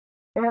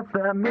It's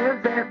the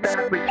music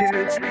that we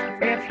choose.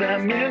 It's the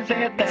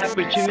music that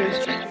we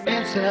choose.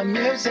 It's the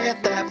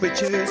music that we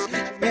choose.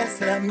 It's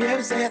the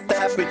music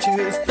that we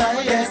choose.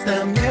 It's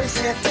the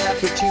music that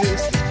we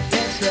choose.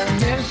 It's the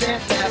music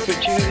that we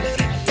choose.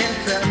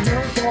 It's the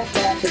music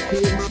that we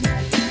choose.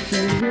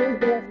 The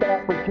music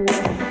that we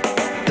choose.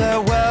 The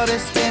world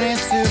is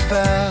spinning too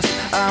fast.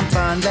 I'm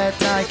fine that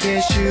Nike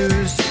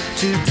shoes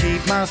to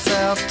keep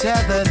myself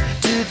tethered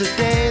to the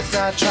days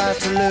I tried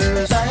to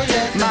lose.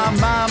 My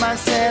mama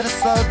said to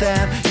slow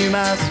down, you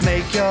must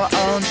make your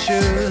own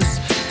shoes.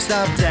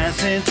 Stop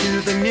dancing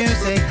to the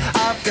music,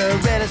 I've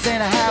got gorillas in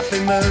a happy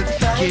mood.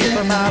 Keep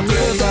my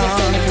groove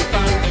on. It's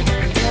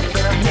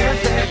the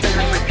music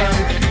that we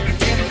choose.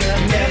 It's the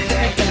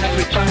music that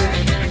we choose.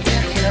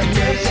 It's the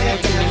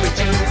music that we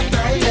choose. It's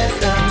the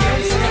music that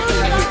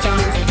we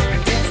choose.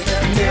 It's the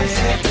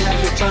music that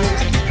we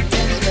choose.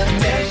 It's the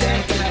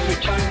music that we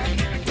choose.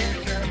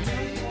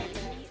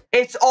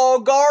 It's all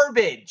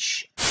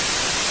garbage.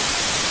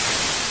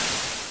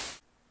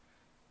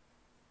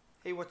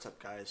 Hey, what's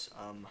up, guys?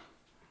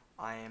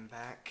 I am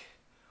back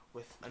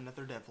with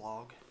another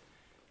devlog,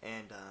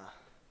 and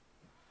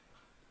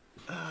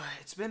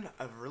it's been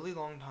a really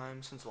long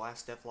time since the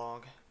last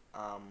devlog.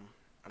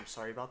 I'm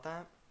sorry about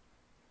that.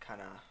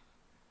 Kinda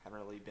haven't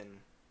really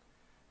been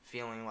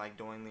feeling like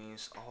doing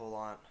these a whole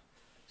lot,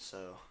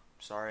 so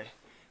sorry.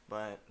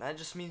 But that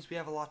just means we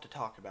have a lot to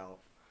talk about.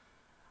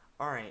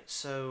 Alright,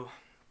 so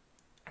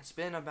it's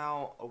been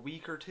about a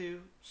week or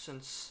two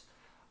since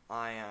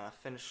I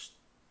finished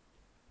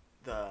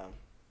the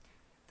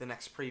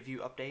next preview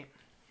update.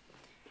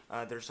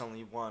 There's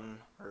only one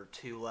or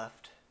two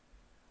left.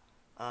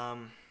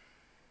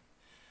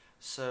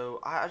 So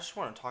I just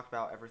want to talk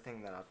about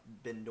everything that I've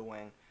been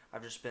doing.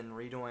 I've just been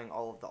redoing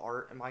all of the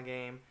art in my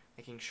game,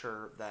 making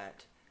sure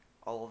that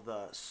all of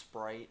the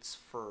sprites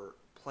for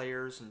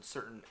players and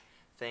certain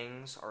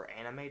things are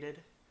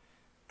animated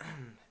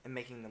and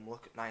making them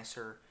look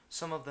nicer.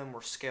 Some of them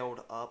were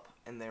scaled up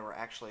and they were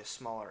actually a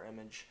smaller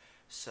image,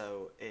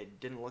 so it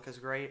didn't look as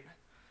great.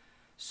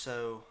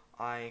 So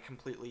I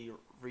completely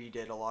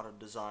redid a lot of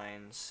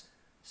designs,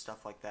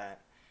 stuff like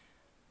that.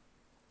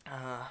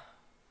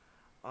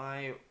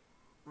 I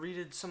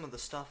redid some of the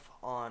stuff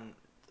on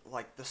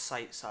like the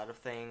site side of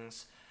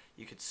things.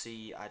 You could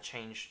see I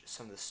changed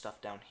some of the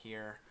stuff down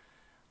here.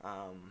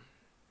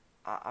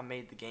 I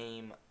made the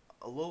game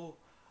a little,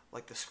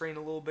 like the screen a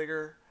little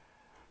bigger.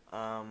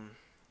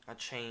 I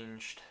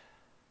changed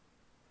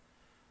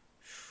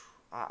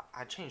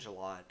a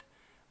lot,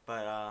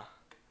 but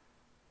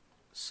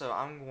so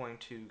I'm going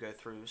to go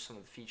through some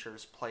of the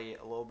features, play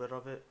a little bit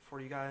of it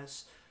for you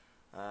guys,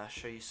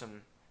 show you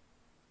some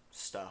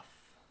stuff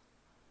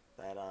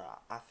that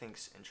I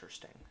think's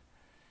interesting.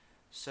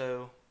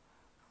 So,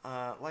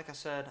 like I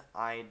said,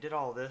 I did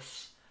all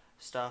this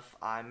stuff.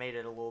 I made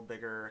it a little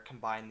bigger,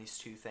 combined these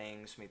two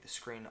things, made the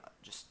screen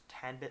just a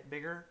tad bit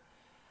bigger,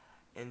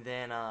 and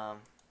then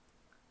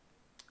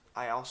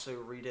I also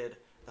redid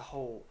the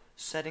whole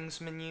settings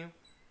menu.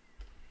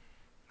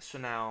 So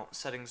now,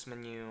 settings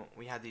menu,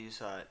 we had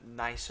these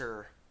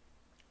nicer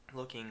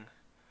looking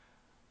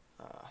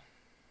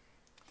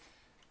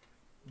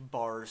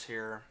bars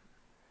here,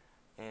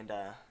 and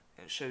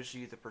it shows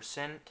you the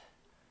percent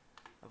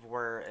of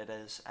where it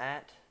is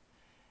at,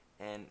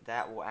 and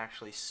that will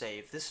actually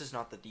save. This is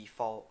not the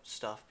default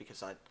stuff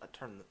because I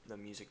turned the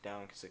music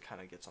down because it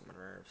kind of gets on my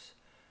nerves.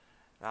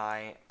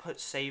 I put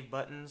save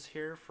buttons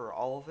here for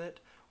all of it,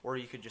 or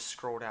you could just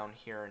scroll down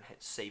here and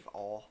hit save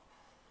all.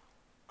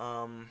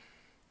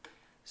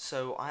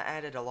 So I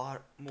added a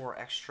lot more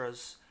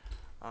extras.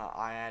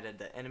 I added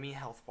the enemy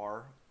health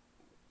bar,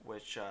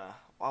 which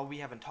well, we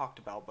haven't talked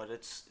about, but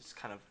it's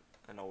kind of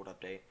an old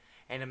update.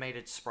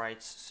 Animated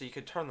sprites, so you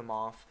could turn them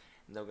off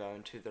and they'll go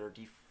into their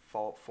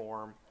default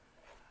form.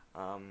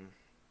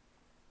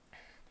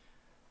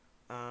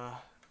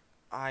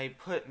 I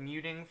put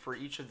muting for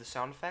each of the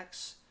sound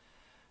effects,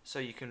 so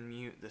you can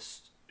mute the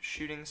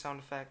shooting sound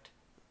effect,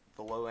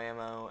 the low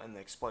ammo, and the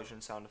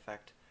explosion sound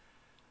effect.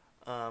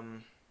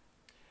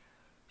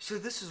 So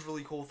this is a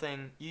really cool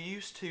thing. You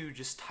used to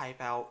just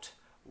type out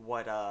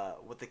what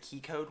the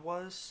key code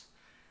was,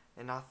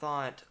 and I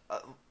thought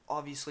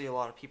obviously a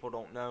lot of people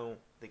don't know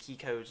the key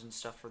codes and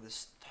stuff for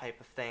this type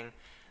of thing.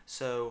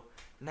 So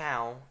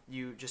now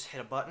you just hit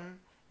a button,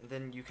 and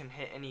then you can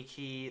hit any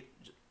key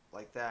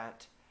like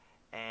that,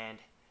 and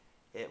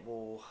it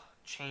will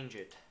change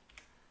it.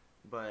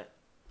 And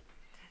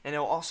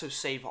it'll also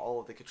save all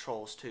of the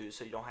controls too,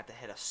 so you don't have to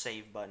hit a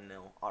save button,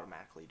 it'll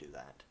automatically do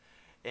that.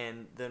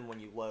 And then when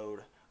you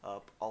load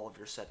up, all of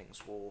your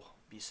settings will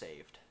be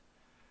saved.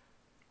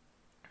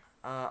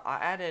 I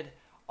added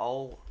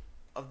all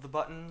of the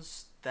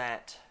buttons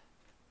that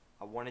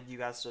I wanted you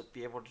guys to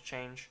be able to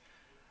change.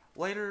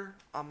 Later,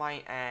 I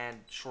might add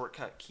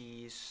shortcut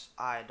keys.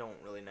 I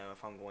don't really know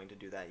if I'm going to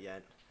do that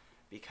yet,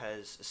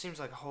 because it seems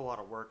like a whole lot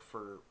of work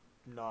for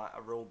not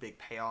a real big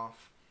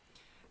payoff,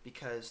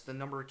 because the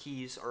number of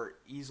keys are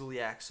easily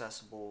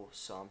accessible,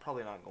 so I'm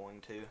probably not going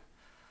to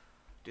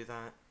do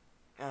that.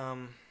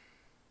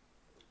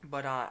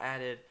 But I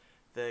added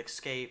the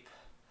escape,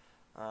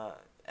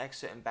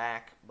 exit and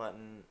back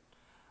button,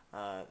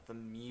 the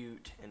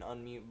mute and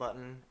unmute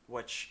button,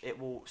 which it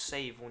will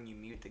save when you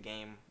mute the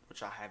game,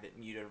 which I have it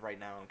muted right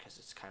now because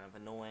it's kind of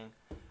annoying.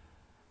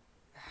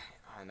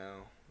 I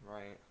know,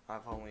 right?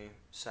 I've only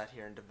sat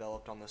here and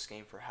developed on this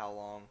game for how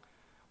long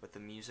with the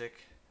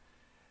music.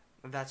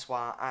 That's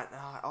why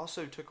I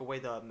also took away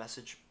the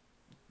message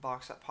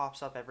box that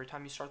pops up every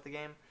time you start the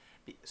game,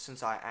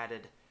 since I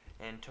added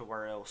into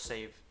where it'll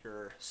save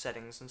your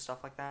settings and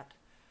stuff like that.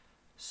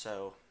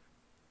 So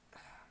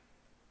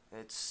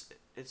it's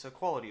a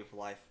quality of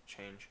life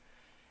change.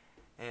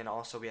 And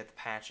also we have the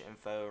patch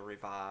info,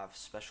 revive,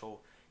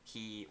 special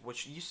key,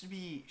 which used to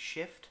be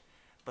shift,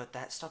 but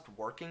that stopped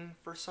working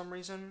for some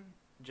reason.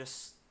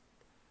 Just,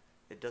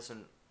 it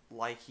doesn't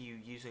like you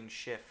using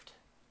shift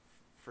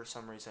for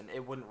some reason.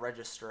 It wouldn't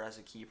register as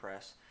a key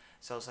press.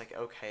 So I was like,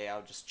 okay,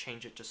 I'll just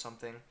change it to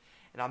something.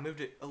 And I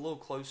moved it a little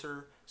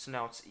closer, so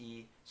now it's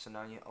E. So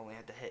now you only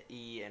had to hit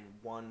E and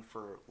 1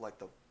 for like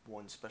the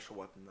one special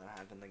weapon that I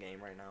have in the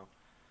game right now.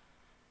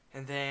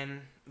 And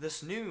then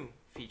this new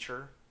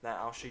feature that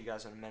I'll show you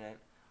guys in a minute,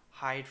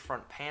 hide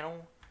front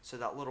panel. So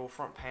that little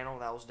front panel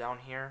that was down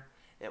here,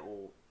 it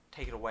will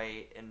take it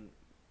away and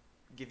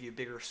give you a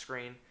bigger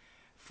screen.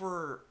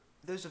 For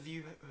those of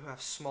you who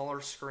have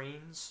smaller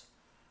screens,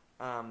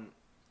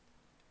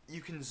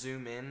 you can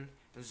zoom in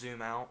and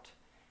zoom out.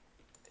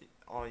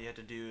 All you have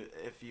to do,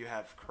 if you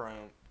have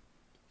Chrome,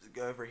 is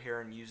go over here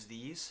and use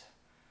these.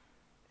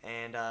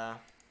 And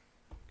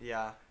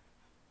yeah,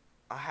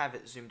 I have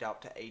it zoomed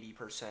out to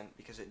 80%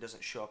 because it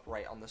doesn't show up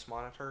right on this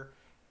monitor.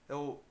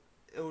 It'll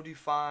do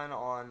fine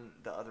on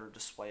the other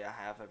display I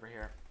have over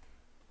here.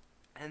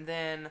 And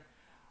then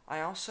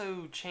I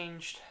also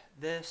changed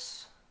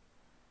this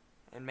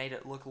and made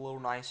it look a little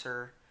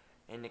nicer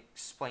and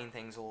explain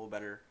things a little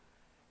better.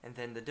 And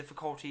then the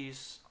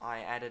difficulties, I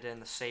added in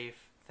the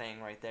safe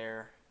thing right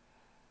there.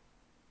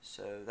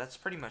 So that's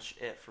pretty much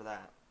it for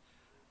that.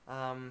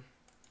 I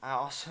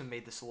also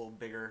made this a little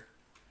bigger.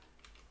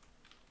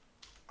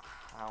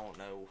 I don't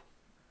know.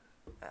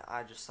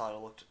 I just thought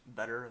it looked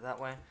better that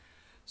way.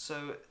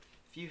 So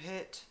if you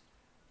hit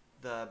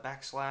the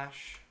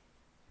backslash,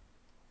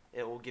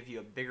 it will give you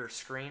a bigger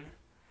screen.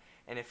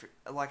 And if,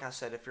 like I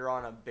said, if you're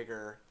on a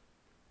bigger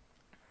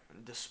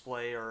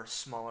display or a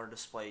smaller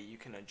display, you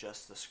can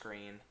adjust the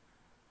screen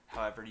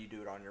however you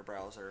do it on your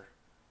browser.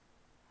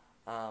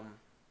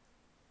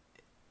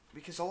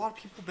 Because a lot of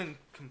people have been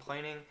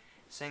complaining,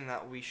 saying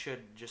that we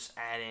should just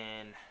add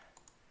in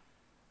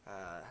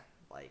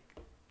like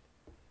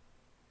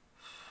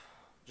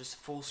just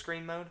full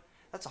screen mode.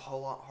 That's a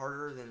whole lot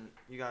harder than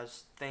you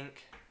guys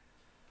think.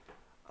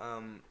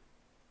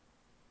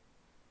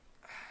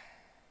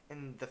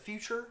 In the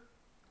future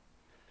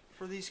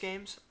for these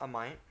games, I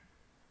might,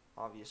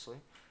 obviously,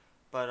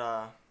 but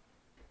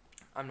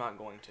I'm not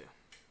going to.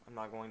 I'm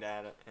not going to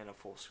add it in a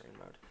full screen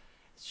mode.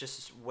 It's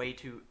just way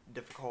too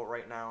difficult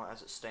right now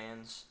as it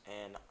stands,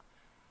 and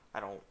I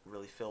don't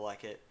really feel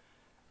like it.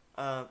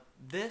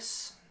 The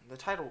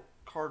title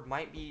card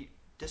might be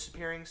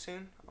disappearing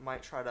soon. I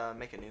might try to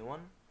make a new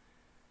one.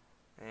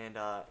 And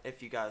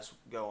if you guys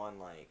go on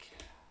like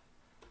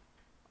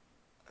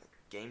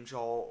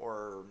GameJolt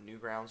or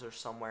Newgrounds or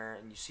somewhere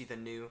and you see the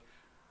new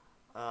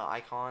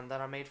icon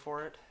that I made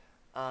for it,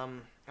 I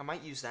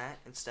might use that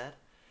instead,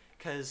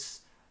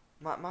 because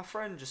my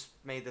friend just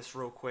made this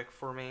real quick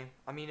for me.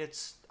 I mean,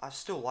 I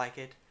still like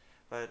it,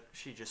 but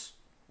she just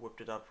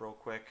whipped it up real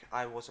quick.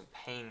 I wasn't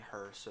paying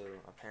her, so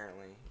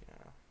apparently,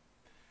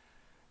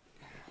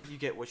 you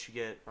get what you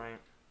get, right?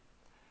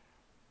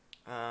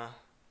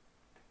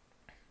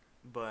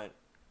 But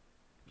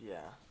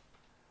yeah,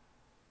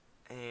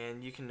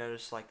 and you can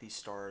notice like these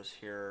stars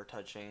here are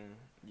touching.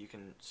 You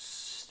can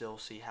still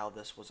see how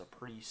this was a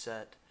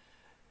preset,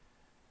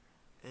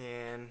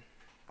 and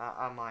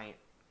I might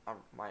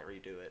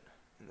redo it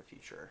in the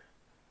future.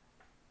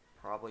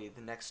 Probably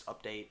the next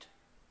update,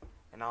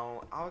 and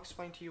I'll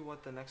explain to you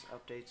what the next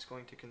update's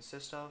going to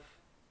consist of.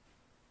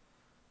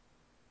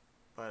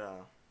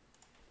 But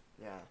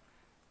yeah,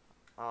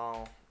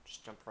 I'll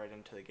just jump right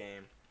into the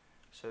game.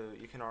 So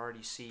you can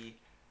already see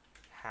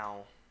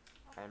how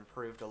I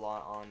improved a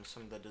lot on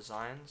some of the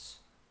designs.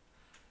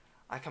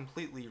 I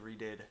completely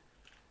redid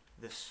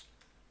this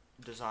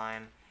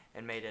design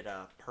and made it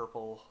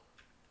purple.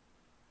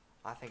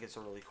 I think it's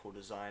a really cool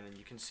design, and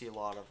you can see a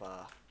lot of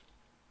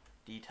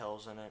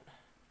details in it.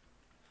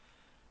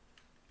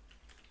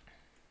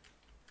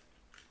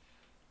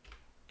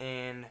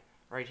 And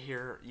right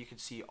here you can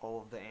see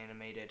all of the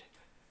animated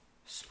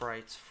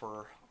sprites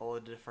for all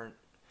the different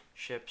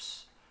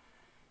ships.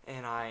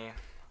 And I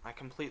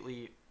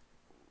completely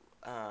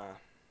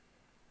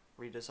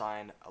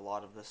redesigned a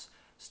lot of this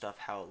stuff,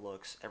 how it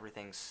looks.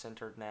 Everything's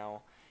centered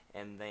now,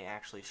 and they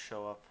actually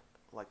show up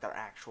like their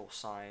actual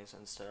size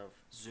instead of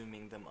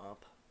zooming them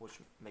up, which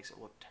makes it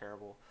look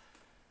terrible.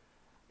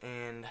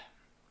 And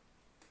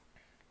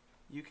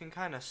you can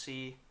kind of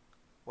see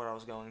what I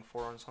was going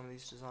for on some of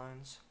these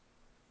designs.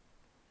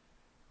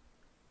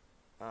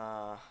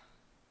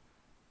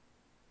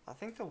 I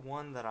think the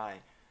one that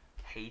I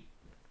hate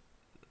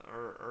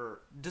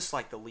or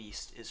dislike the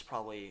least is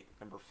probably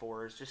number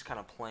 4. It's just kind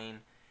of plain,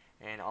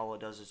 and all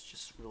it does is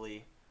just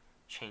really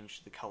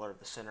change the color of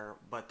the center,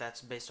 but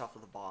that's based off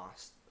of the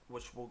boss,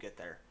 which we'll get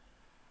there.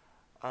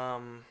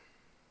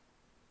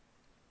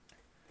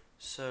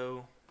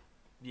 So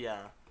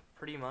yeah,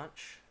 pretty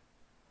much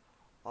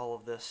all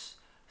of this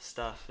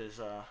stuff is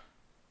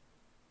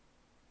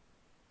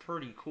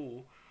pretty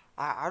cool.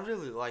 I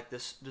really like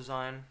this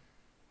design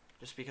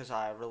just because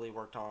I really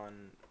worked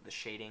on the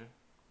shading,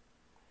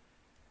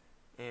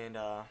 and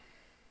I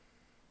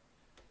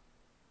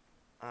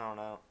don't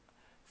know,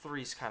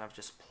 3's kind of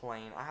just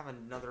plain. I have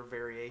another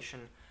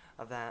variation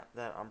of that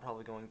I'm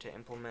probably going to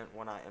implement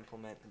when I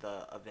implement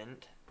the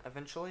event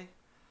eventually,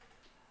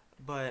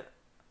 but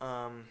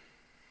I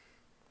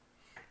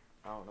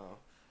don't know.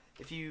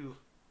 If you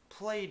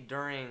played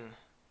during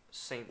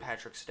St.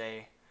 Patrick's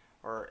Day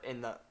or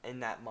in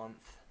that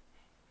month,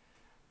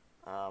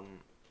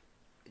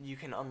 you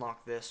can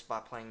unlock this by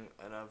playing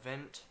an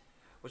event,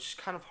 which is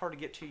kind of hard to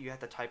get to. You have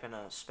to type in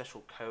a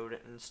special code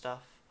and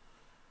stuff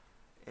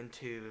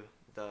into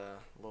the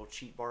little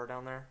cheat bar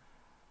down there.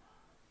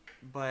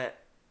 But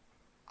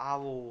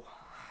we'll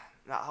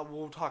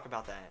talk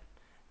about that,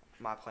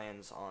 my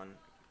plans on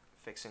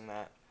fixing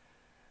that.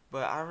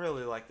 But I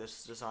really like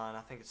this design.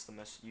 I think it's the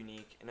most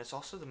unique, and it's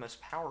also the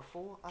most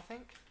powerful, I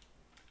think.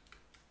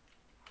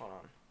 Hold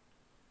on.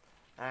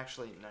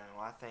 Actually, no,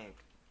 I think,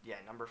 yeah,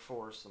 number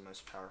 4 is the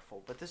most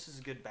powerful. But this is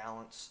a good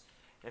balance.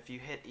 If you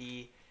hit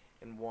E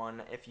in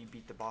 1, if you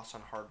beat the boss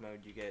on hard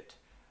mode, you get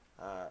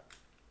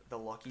the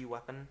lucky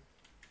weapon,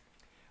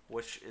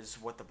 which is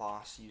what the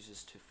boss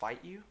uses to fight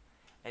you.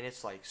 And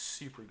it's like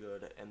super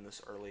good in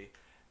this early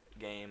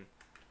game.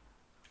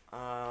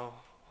 Hold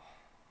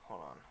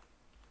on.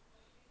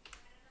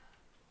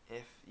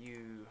 If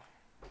you...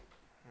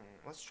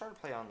 let's try to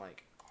play on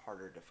like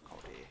harder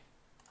difficulty.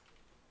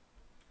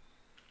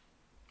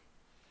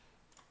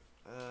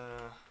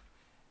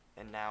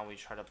 And now we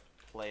try to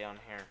play on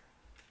here.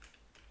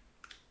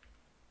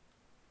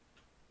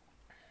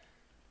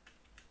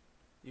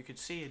 You could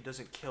see it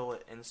doesn't kill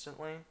it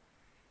instantly.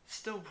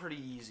 Still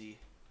pretty easy.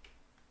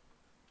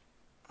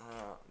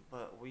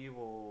 But we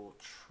will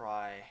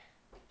try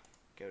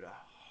go to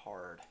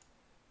hard.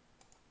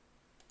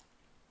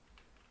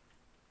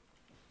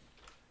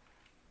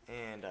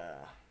 And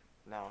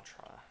now I'll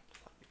try to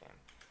play the game.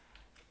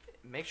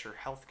 It makes your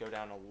health go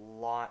down a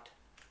lot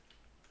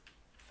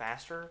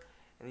faster,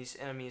 and these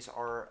enemies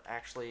are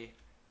actually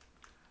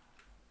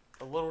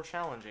a little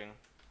challenging.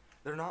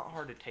 They're not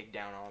hard to take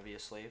down,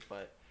 obviously,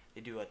 but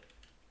they do a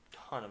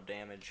ton of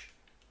damage.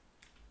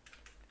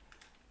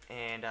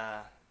 And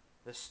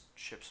this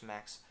ship's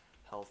max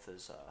health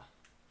is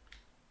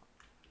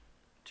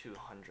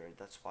 200.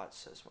 That's why it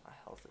says my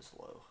health is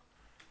low.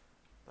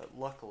 But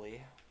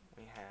luckily,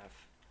 we have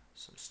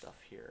some stuff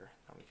here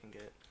that we can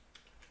get.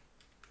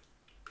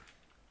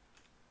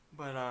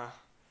 But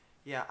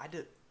yeah,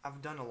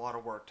 I've done a lot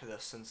of work to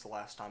this since the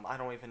last time. I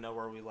don't even know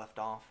where we left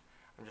off.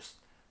 I'm just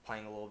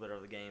playing a little bit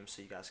of the game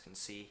so you guys can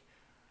see.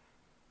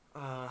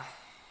 I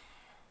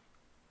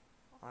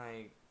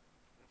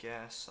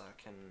guess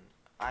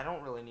I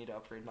don't really need to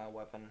upgrade my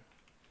weapon.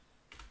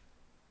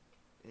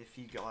 If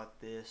you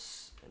got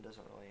this, it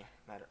doesn't really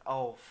matter.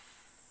 Oh,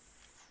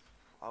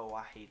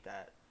 I hate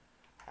that.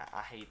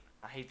 I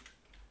hate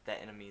that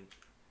enemy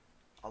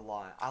a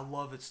lot. I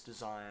love its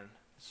design.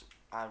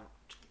 I've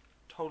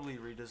totally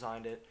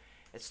redesigned it.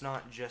 It's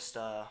not just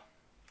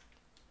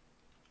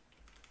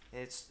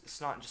it's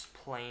not just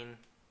plain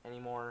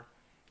anymore.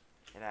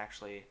 It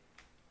actually,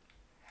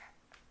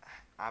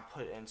 I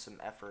put in some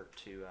effort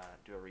to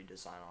do a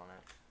redesign on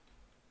it.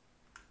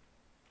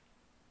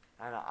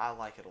 And I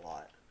like it a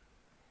lot.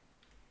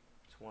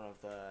 It's one of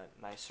the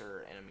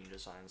nicer enemy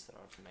designs that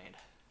I've made.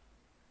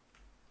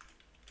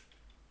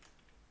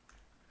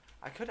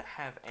 I could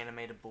have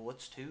animated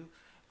bullets too,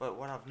 but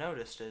what I've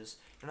noticed is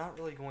you're not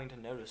really going to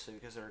notice it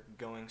because they're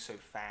going so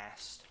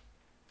fast.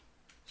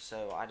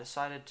 So I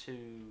decided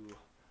to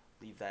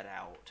leave that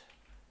out.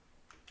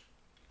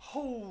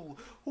 Oh,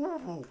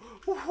 ooh,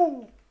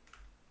 ooh,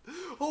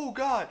 oh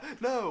God,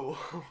 no.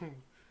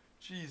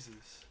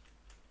 Jesus.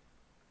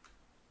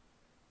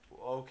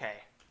 Okay,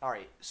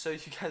 alright, so you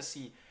guys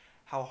see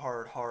how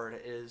hard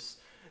it is.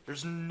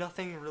 There's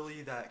nothing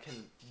really that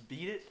can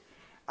beat it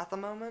at the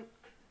moment.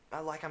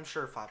 I'm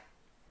sure if I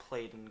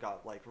played and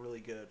got like really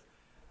good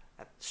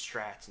at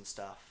strats and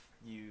stuff,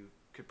 you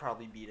could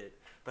probably beat it.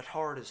 But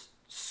hard is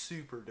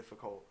super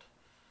difficult.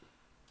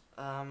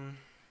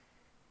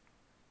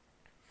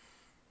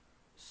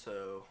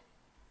 So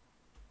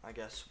I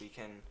guess we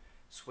can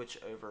switch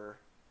over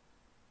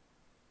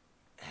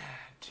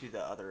to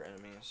the other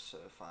enemies. So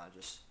if I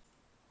just...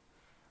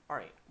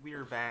 Alright, we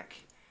are back.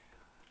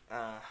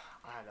 I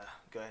had to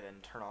go ahead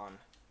and turn on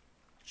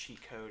cheat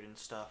code and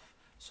stuff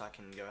so I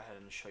can go ahead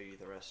and show you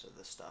the rest of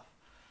this stuff.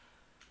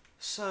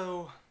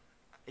 So,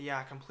 yeah,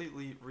 I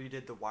completely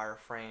redid the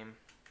wireframe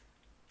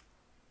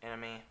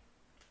enemy,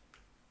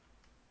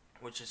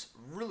 which is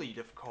really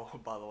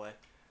difficult, by the way.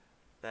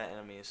 that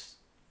enemy is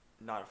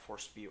not a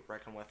force to be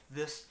reckoned with.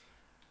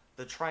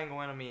 The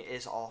triangle enemy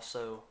is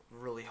also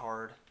really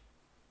hard.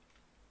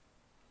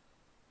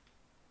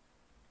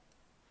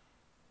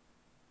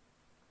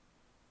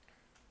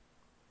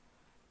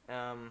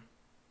 I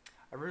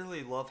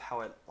really love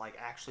how it like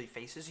actually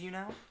faces you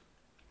now.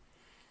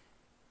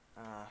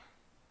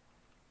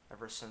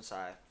 Ever since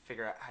I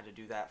figured out how to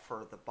do that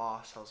for the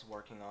boss I was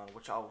working on,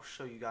 which I will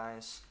show you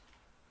guys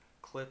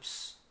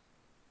clips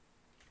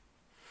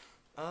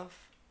of.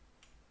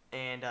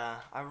 And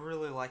I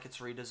really like its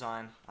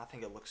redesign. I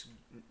think it looks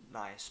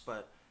nice,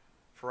 but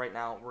for right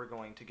now we're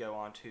going to go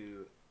on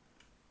to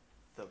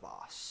the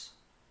boss.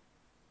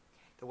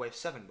 The Wave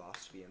 7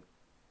 boss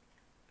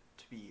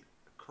to be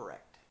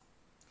correct.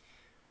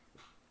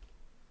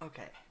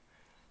 Okay.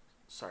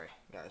 Sorry,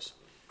 guys.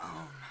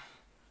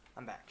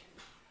 I'm back.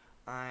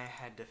 I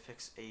had to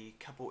fix a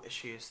couple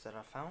issues that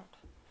I found,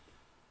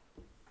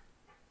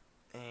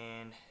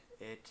 and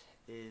it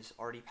is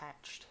already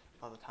patched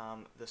by the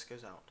time this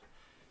goes out.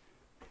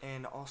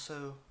 And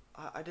also,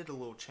 I did a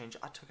little change.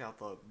 I took out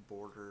the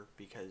border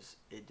because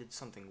it did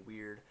something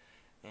weird,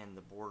 and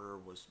the border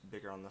was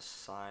bigger on this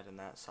side and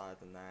that side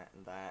than that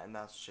and that, and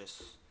that's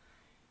just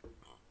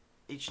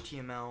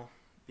HTML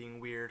being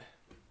weird.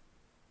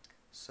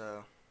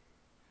 So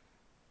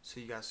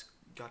you guys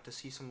got to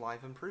see some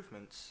live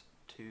improvements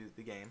to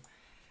the game.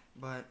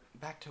 But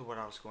back to what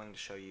I was going to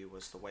show you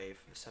was the Wave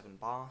 7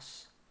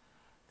 boss.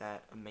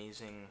 That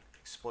amazing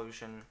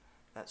explosion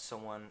that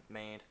someone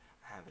made.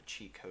 I have a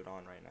cheat code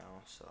on right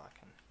now so I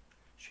can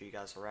show you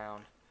guys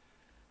around.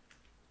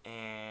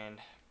 And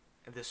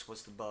this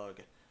was the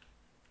bug,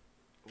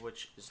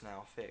 which is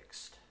now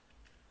fixed.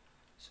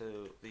 So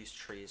these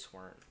trees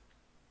weren't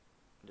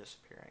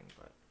disappearing,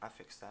 but I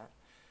fixed that.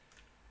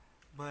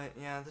 But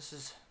yeah, this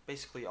is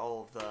basically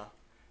all of the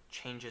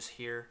changes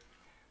here.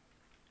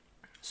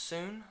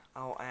 Soon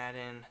I'll add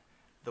in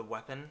the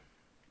weapon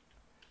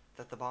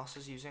that the boss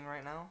is using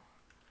right now.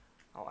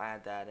 I'll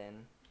add that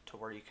in to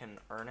where you can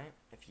earn it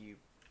if you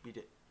beat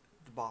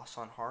the boss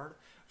on hard,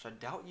 which I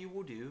doubt you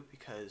will do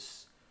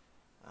because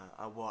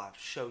I've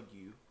showed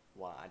you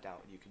why I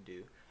doubt you could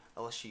do,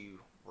 unless you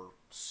were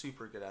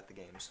super good at the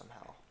game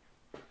somehow.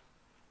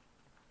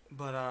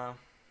 But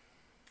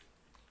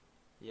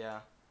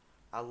yeah,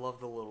 I love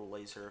the little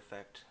laser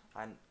effect.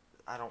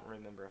 I don't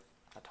remember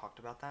if I talked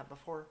about that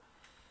before,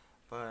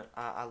 but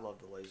I love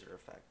the laser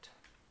effect.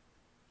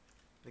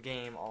 The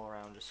game all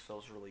around just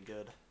feels really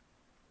good.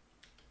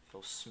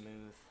 Feels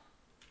smooth.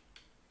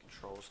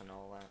 Controls and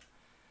all that.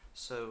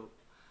 So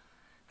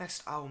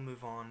next I will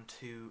move on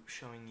to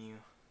showing you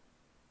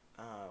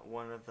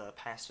one of the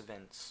past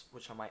events,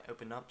 which I might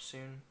open up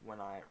soon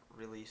when I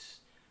release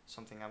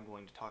something I'm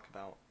going to talk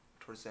about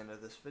towards the end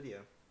of this video.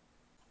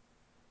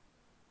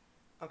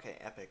 Okay,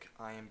 epic.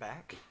 I am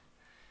back.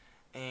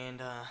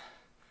 And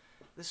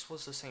this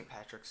was the St.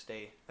 Patrick's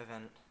Day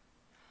event.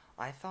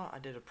 I thought I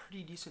did a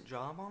pretty decent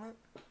job on it.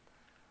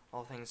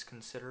 All things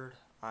considered,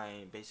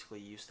 I basically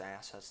used the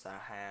assets that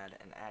I had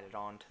and added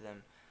on to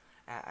them.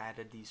 I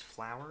added these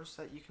flowers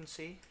that you can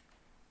see.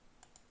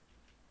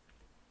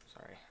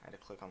 Sorry, I had to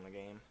click on the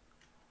game.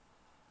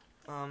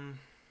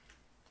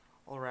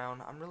 All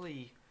around, I'm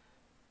really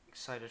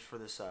excited for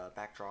this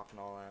backdrop and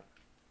all that.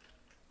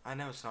 I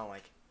know it's not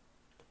like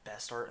the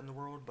best art in the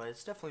world, but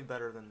it's definitely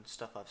better than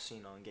stuff I've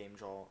seen on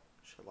GameJolt,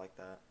 shit like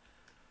that.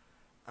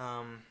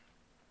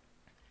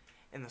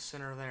 In the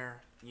center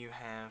there, you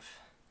have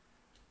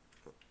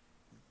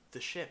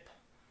the ship.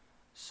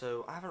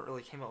 So I haven't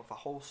really came up with a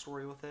whole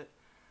story with it.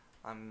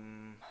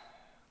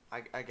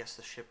 I guess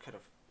the ship could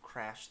have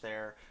crashed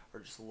there or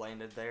just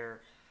landed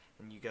there,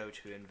 and you go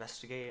to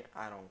investigate.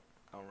 I don't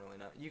really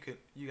know.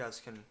 You guys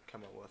can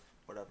come up with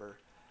whatever.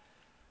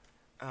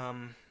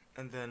 And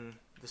then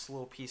this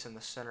little piece in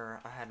the center,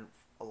 I had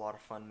a lot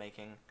of fun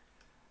making.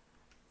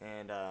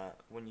 And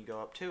when you go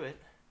up to it,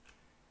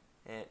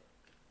 it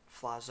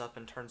flies up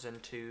and turns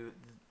into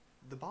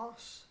the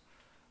boss,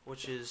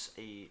 which is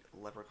a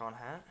leprechaun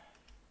hat.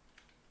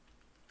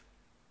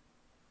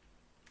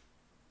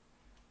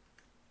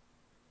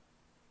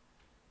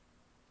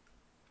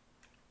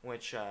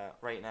 Which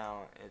right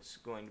now it's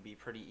going to be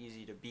pretty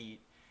easy to beat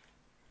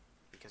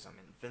because I'm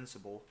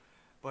invincible,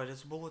 but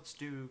its bullets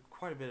do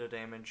quite a bit of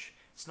damage.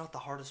 It's not the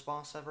hardest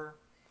boss ever.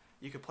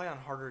 You could play on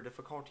harder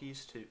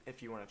difficulties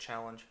if you want to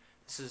challenge.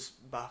 This is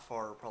by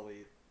far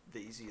probably the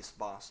easiest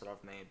boss that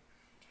I've made,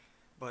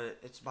 but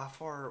it's by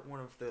far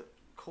one of the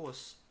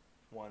coolest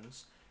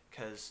ones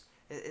because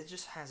it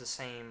just has the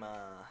same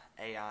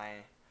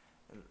AI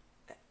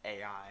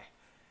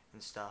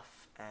and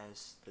stuff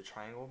as the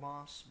triangle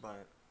boss,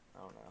 but I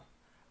don't know.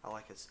 I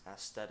like its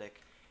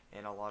aesthetic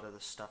and a lot of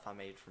the stuff I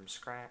made from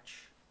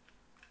scratch.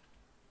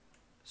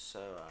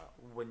 So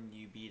when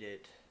you beat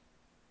it,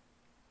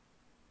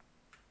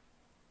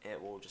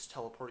 it will just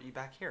teleport you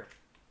back here.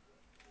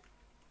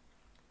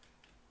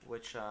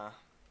 Which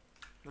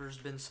there's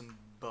been some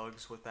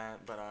bugs with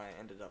that, but I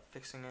ended up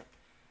fixing it.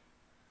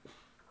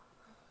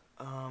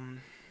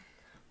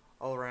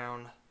 All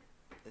around,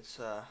 it's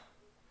a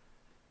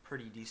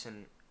pretty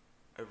decent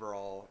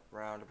overall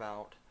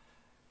roundabout,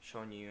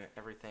 showing you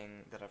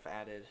everything that I've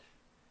added.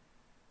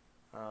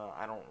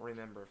 I don't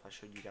remember if I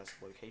showed you guys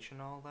the location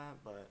and all that,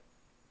 but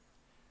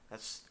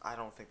I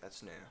don't think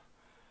that's new.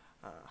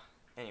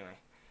 Anyway,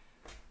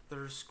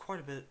 there's quite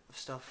a bit of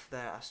stuff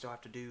that I still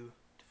have to do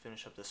to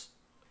finish up this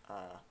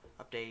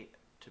update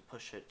to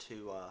push it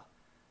to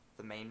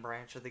the main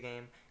branch of the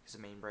game, because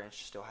the main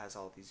branch still has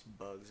all these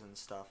bugs and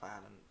stuff. I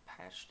haven't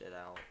patched it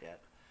out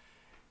yet,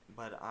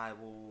 but I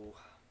will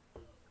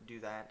do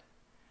that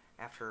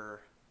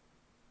after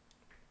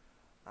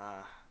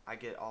I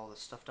get all this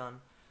stuff done.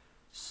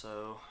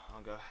 So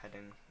I'll go ahead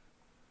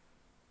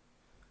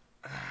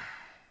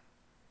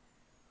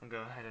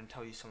and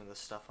tell you some of the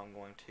stuff I'm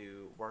going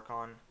to work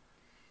on.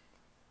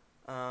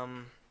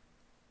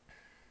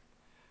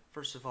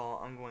 First of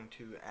all, I'm going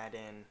to add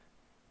in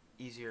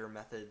easier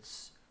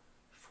methods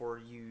for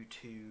you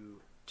to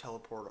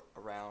teleport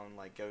around,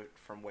 like go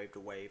from wave to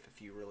wave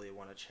if you really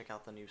want to check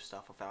out the new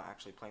stuff without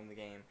actually playing the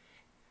game.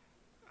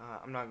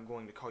 I'm not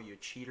going to call you a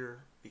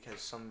cheater,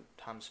 because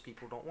sometimes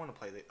people don't want to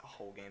play the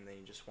whole game. They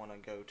just want to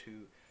go to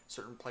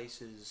certain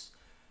places.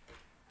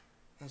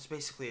 And it's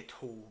basically a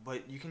tool,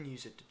 but you can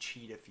use it to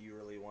cheat if you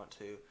really want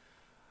to.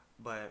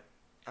 But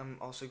I'm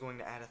also going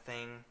to add a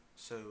thing,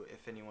 so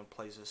if anyone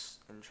plays this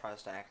and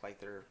tries to act like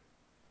they're,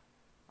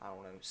 I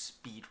don't know,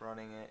 speed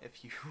running it,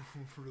 if you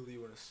really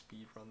want to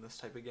speed run this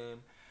type of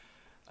game,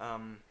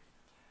 I'm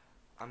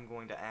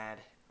going to add,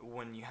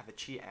 when you have a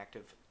cheat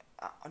active,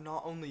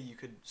 not only you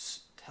could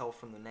tell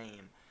from the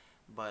name,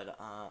 but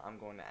I'm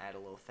going to add a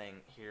little thing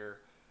here,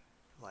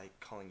 like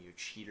calling you a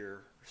cheater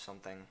or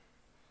something.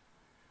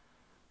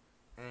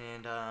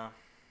 And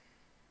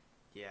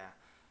yeah,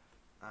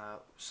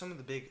 some of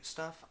the big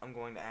stuff, I'm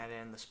going to add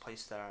in this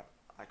place that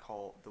I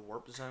call the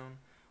warp zone,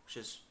 which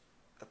is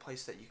a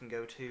place that you can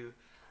go to.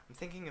 I'm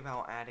thinking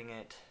about adding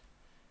it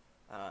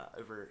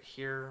over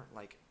here,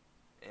 like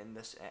in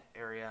this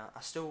area. I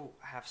still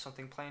have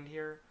something planned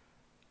here,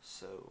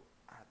 so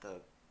I have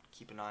to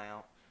keep an eye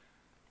out,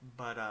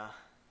 but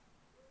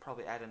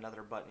probably add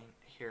another button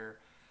here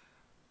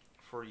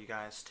for you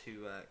guys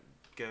to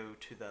go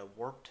to the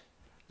warped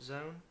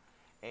zone.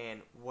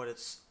 And what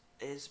it's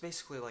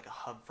basically like a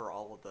hub for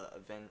all of the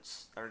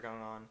events that are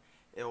going on.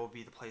 It will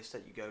be the place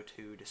that you go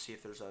to see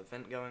if there's an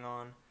event going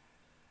on,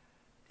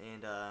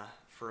 and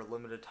for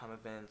limited time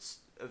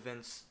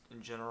events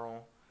in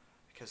general,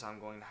 because I'm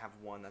going to have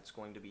one that's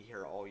going to be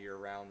here all year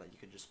round that you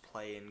could just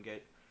play and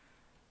get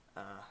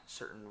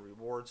certain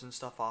rewards and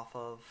stuff off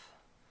of.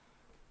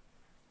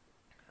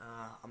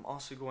 I'm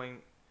also going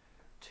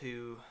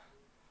to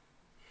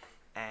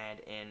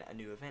add in a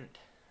new event,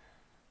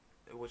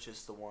 which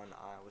is the one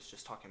I was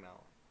just talking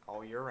about,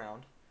 all year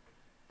round.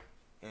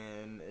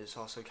 And it's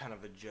also kind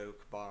of a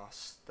joke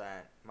boss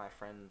that my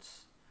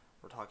friends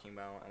were talking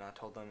about, and I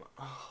told them,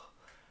 oh,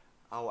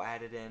 I'll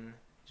add it in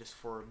just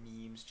for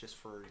memes, just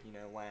for, you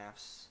know,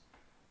 laughs,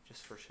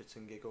 just for shits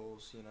and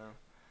giggles, you know.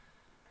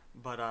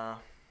 But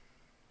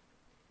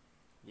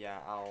yeah,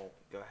 I'll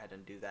go ahead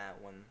and do that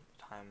when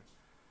the time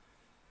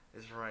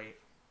is right.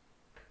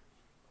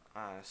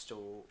 I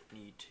still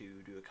need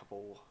to do a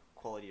couple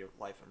quality of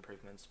life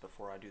improvements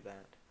before I do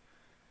that.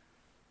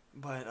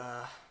 But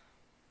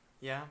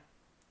yeah,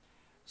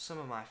 some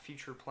of my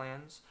future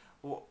plans.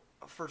 Well,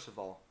 first of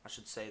all, I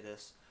should say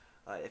this.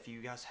 If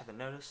you guys haven't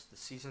noticed, the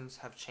seasons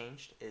have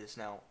changed. It is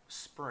now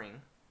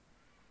spring.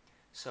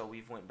 So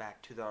we've went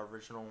back to the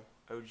original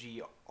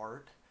OG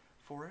art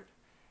for it.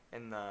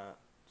 And the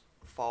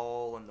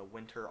fall and the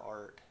winter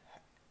art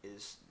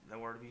is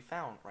nowhere to be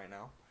found right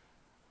now.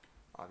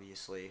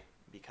 Obviously,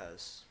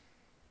 because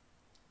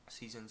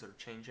seasons are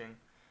changing.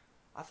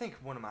 I think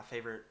one of my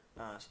favorite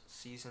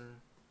season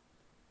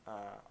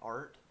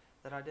art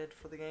that I did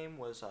for the game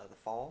was the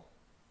fall.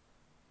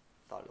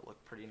 Thought it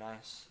looked pretty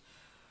nice.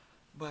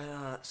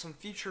 But some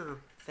future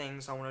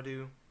things I want to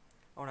do.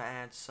 I want to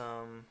add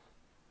some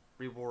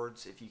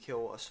rewards if you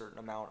kill a certain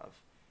amount of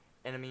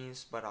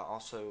enemies, but I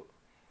also,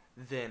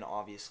 then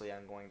obviously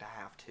I'm going to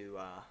have to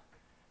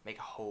make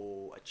a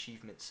whole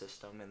achievement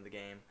system in the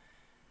game,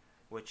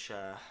 which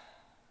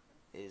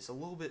is a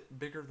little bit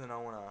bigger than I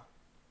want to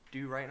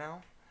do right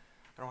now.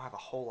 I don't have a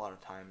whole lot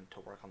of time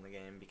to work on the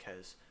game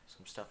because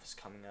some stuff is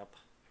coming up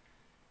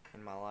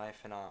in my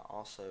life, and I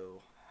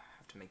also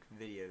have to make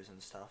videos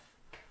and stuff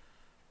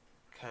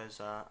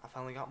because I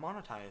finally got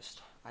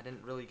monetized. I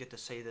didn't really get to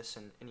say this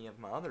in any of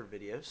my other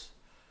videos,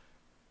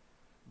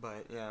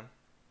 but yeah.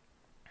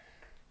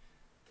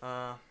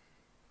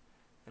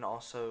 And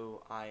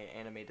also I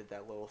animated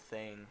that little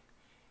thing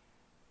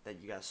that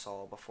you guys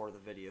saw before the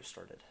video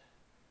started.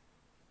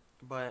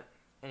 But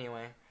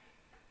anyway,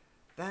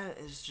 that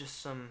is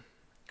just some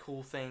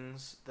cool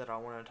things that I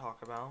want to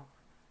talk about.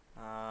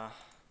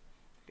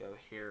 Go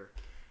here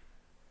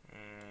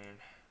and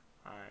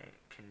I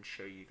can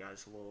show you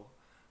guys a little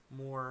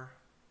more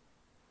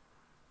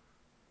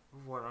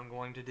of what I'm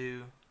going to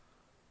do.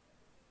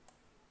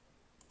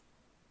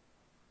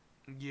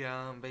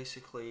 Yeah,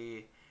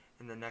 basically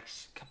in the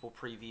next couple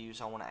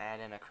previews I want to add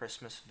in a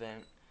Christmas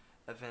event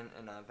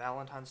and a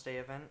Valentine's Day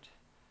event.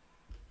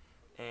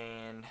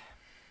 And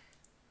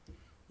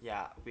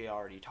yeah, we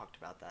already talked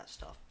about that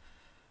stuff.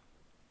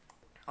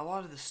 A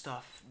lot of this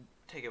stuff,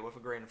 take it with a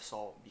grain of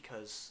salt,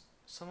 because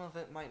some of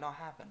it might not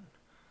happen.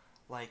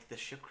 Like the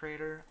ship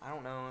creator, I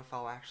don't know if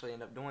I'll actually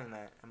end up doing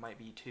that. It might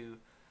be too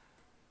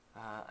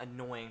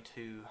annoying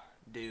to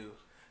do,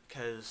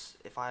 because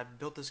if I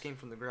built this game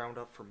from the ground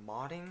up for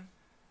modding,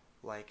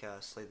 like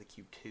Slay the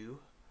Cube 2,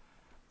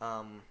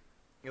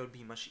 it would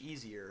be much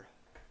easier,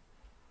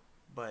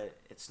 but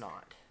it's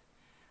not.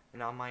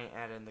 And I might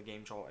add in the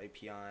GameJolt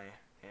API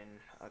and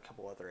a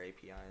couple other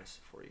APIs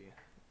for you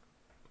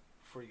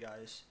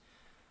guys.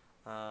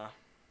 I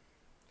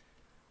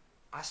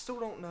still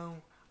don't know.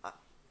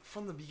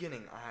 From the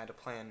beginning, I had a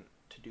plan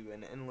to do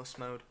an endless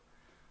mode.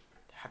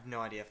 Have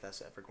no idea if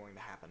that's ever going to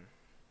happen.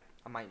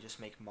 I might just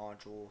make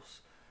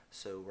modules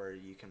so where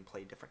you can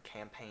play different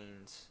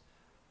campaigns,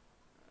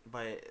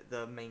 but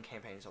the main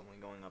campaign is only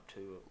going up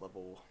to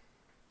level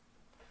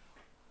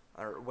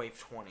or wave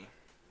 20.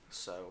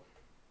 So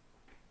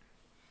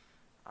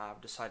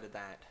I've decided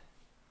that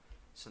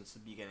since the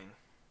beginning.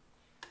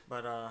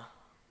 But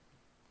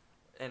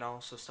and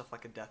also stuff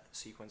like a death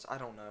sequence. I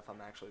don't know if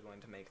I'm actually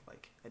going to make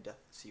like a death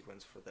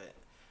sequence for that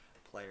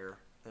player.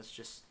 That's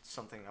just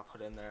something I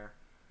put in there.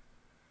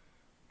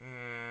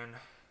 And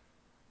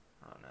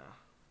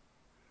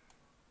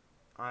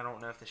I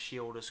don't know if the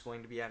shield is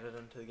going to be added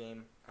into the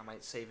game. I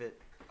might save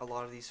it, a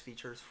lot of these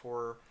features,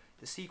 for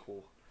the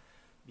sequel,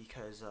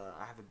 because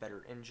I have a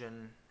better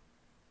engine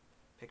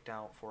picked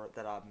out for it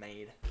that I've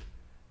made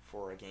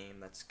for a game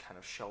that's kind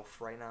of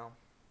shelved right now.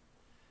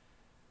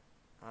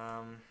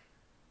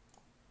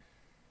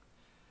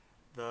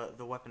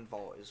 The weapon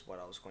vault is what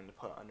I was going to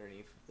put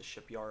underneath the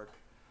shipyard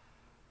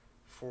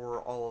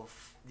for all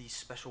of these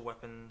special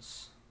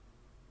weapons.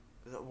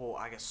 Well,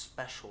 I guess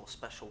special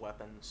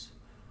weapons,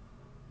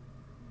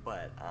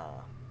 but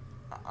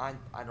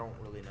I don't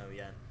really know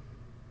yet.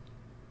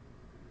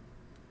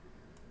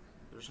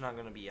 There's not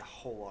going to be a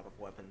whole lot of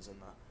weapons in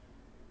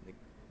the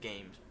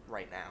game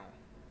right now,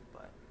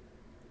 but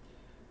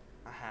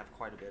I have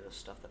quite a bit of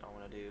stuff that I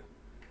want to do.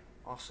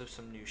 Also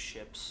some new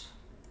ships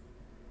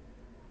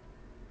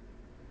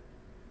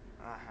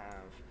I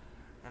have,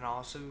 and I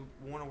also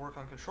want to work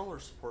on controller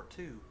support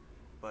too,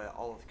 but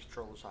all of the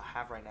controllers I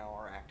have right now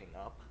are acting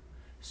up,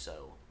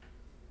 so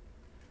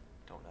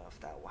don't know if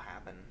that will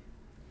happen.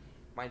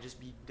 Might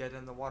just be dead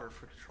in the water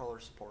for controller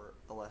support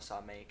unless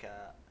I make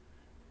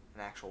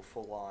an actual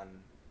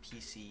full-on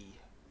PC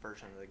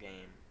version of the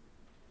game.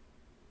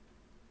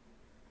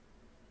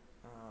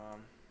 I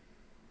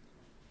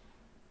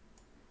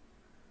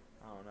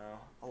don't know.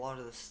 A lot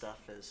of this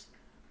stuff is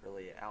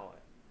really out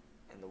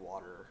in the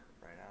water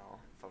right now,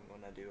 if I'm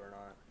gonna do or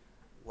not.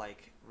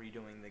 Like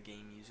redoing the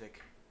game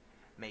music,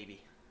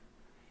 maybe.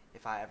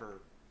 If I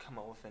ever come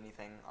up with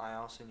anything, I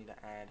also need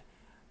to add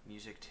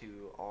music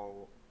to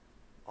all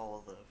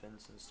of the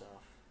events and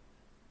stuff.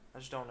 I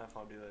just don't know if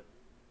I'll do it.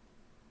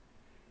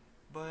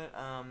 But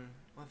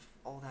with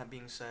all that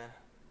being said,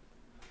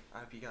 I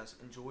hope you guys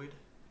enjoyed,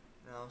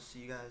 and I'll see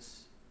you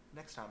guys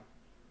next time.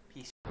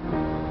 Peace.